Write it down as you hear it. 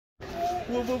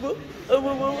Whoa, whoa, whoa. Oh,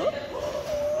 whoa, whoa, whoa.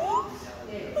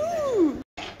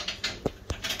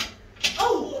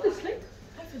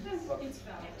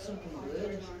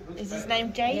 Is his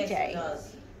name JJ?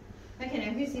 Yes, okay,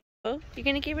 now who's the... Oh, you're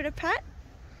going to give it a pat?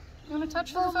 You want to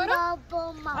touch for the photo?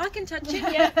 I can touch it,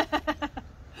 yeah.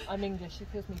 I'm English, she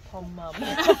calls me Pom Mum.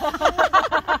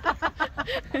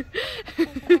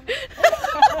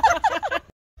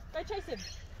 Go chase him.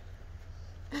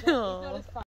 He's not as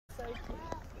fun. So cute.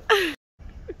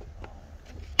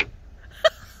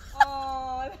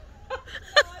 Oh,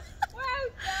 well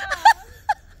done.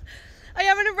 Are you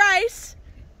having a race?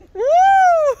 Woo!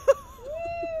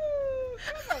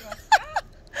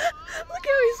 Look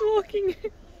how he's walking.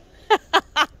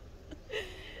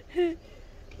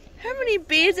 How many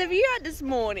beers have you had this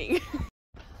morning?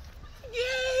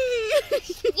 Yay!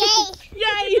 Yay!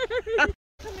 Yay!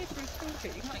 Come here through school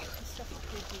feet, you can't get this stuff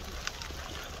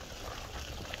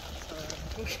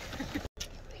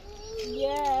through.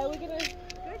 Yeah, we're gonna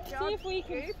see if we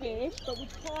can fish, but we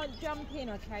can't jump in,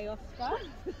 okay, Oscar?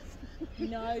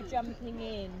 No jumping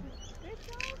in. We're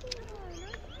jumping,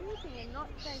 no scooping and not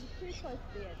staying too close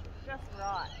to the edge. It's just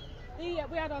right. We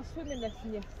had our swimming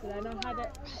lesson yesterday, and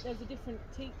there was a different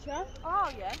teacher. Oh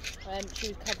yeah. She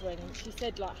was covering, and she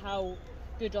said like how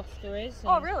good Oscar is.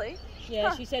 Oh really? Yeah,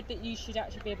 Huh. she said that you should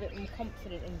actually be a bit more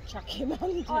confident and chuck him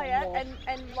under. Oh yeah, more.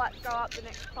 and like go up the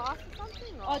next class or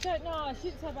something? Or? I don't know. She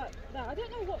didn't say about that. I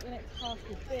don't know what the next class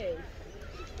would be.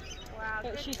 Wow.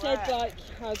 But good she work. said like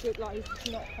how good, like he's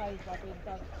just not phased by being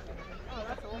dunked. Oh,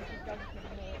 that's awesome.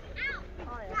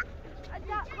 Oh yeah. Hi,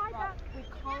 Duck. We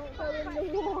can't go in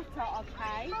the water,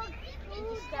 okay? You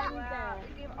just stand there.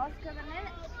 Give Oscar the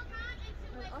net.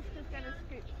 And Oscar's gonna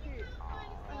scoop too.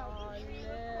 Oh,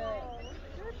 look.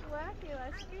 Good work, Ella.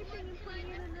 Scooping and putting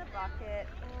it in the bucket.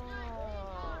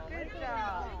 Oh, Good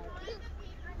job.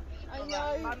 I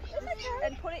know.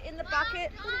 And put it in the bucket.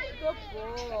 Good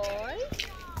boy.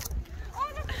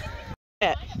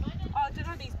 Yeah. Oh, I don't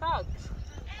know these bugs.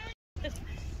 Just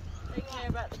take care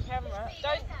about the camera.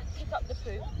 Don't pick up the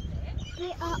food.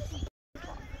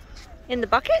 In the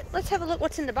bucket? Let's have a look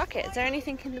what's in the bucket. Is there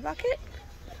anything in the bucket?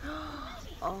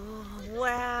 Oh,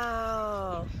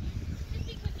 wow.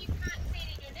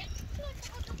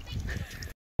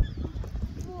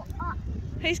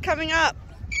 He's coming up.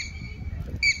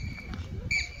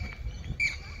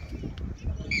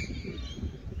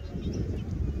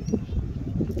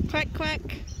 Quack, quack.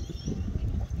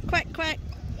 Quack, quack.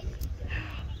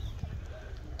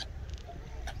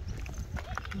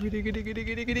 Giddy, giddy, giddy,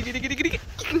 giddy, giddy, giddy, giddy, giddy.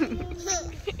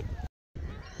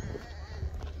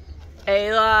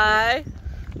 Eli.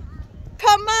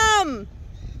 Come, Mum.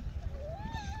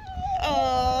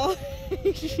 Oh.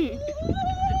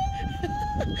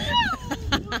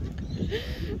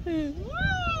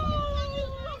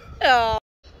 Oh.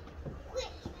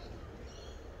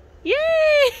 Yay!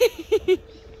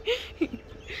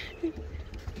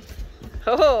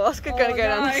 Oh, Oscar's gonna go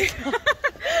down the side.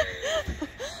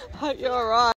 Hope you're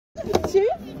alright. 2, 3.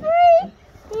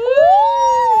 Woo!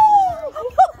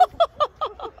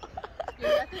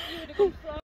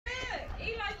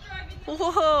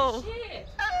 Whoa! Shit.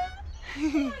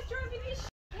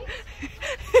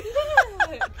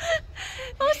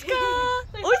 Oscar!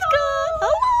 Oscar!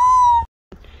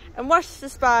 And watch the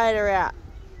spider out.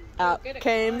 Out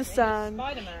came the sun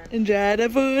Spider-Man. and dried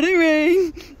up for the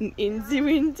rain. And Incy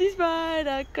Wincy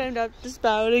Spider climbed up the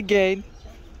spout again.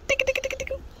 Tick, tick, tick,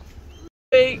 tick.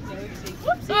 Wait.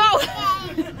 Oh!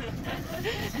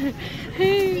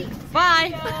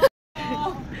 Bye.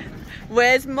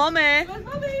 Where's Mommy? Where's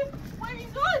Mummy? Where he's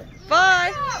gone?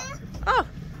 Bye. Oh.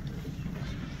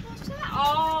 What's that?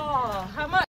 Oh, how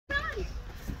much?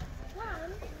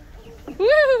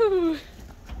 Woo!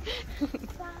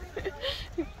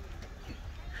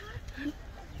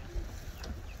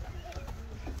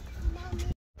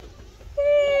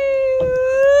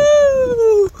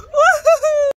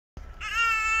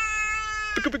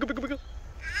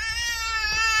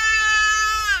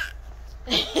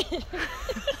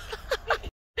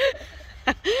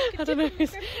 I don't know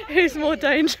who's more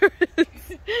dangerous.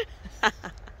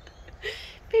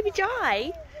 Baby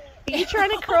Jai, are you trying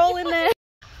to crawl in there?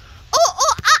 Oh,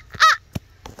 oh, ah, ah!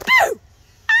 Boo!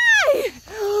 Aye!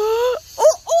 Oh,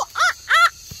 oh, ah, ah!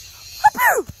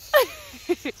 Boo!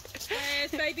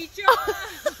 Where's Baby John?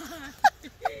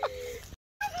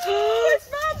 Where's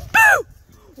Mum? Boo!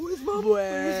 Where's Mum?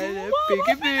 Where's Mum?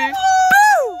 Peekaboo!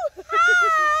 Boo!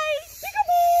 Hi!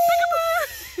 Peekaboo!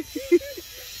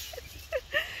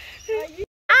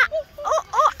 Ah! Oh, oh,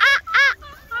 ah, ah!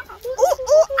 Oh,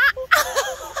 oh, ah, ah!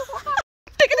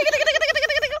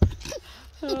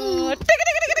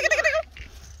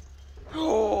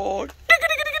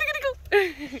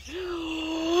 Be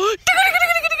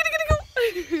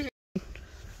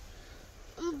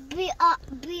up,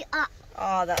 be up,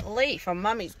 Oh, that leaf on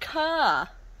Mummy's car.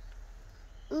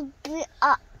 be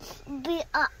up, be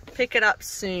up. Pick it up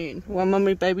soon. Well,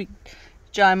 Mummy, baby,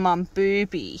 Joe, Mum,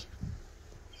 booby.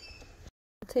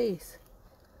 Teeth.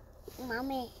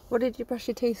 Mommy, What did you brush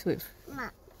your teeth with? Mom,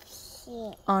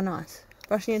 shit. Oh, nice.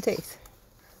 Brushing your teeth.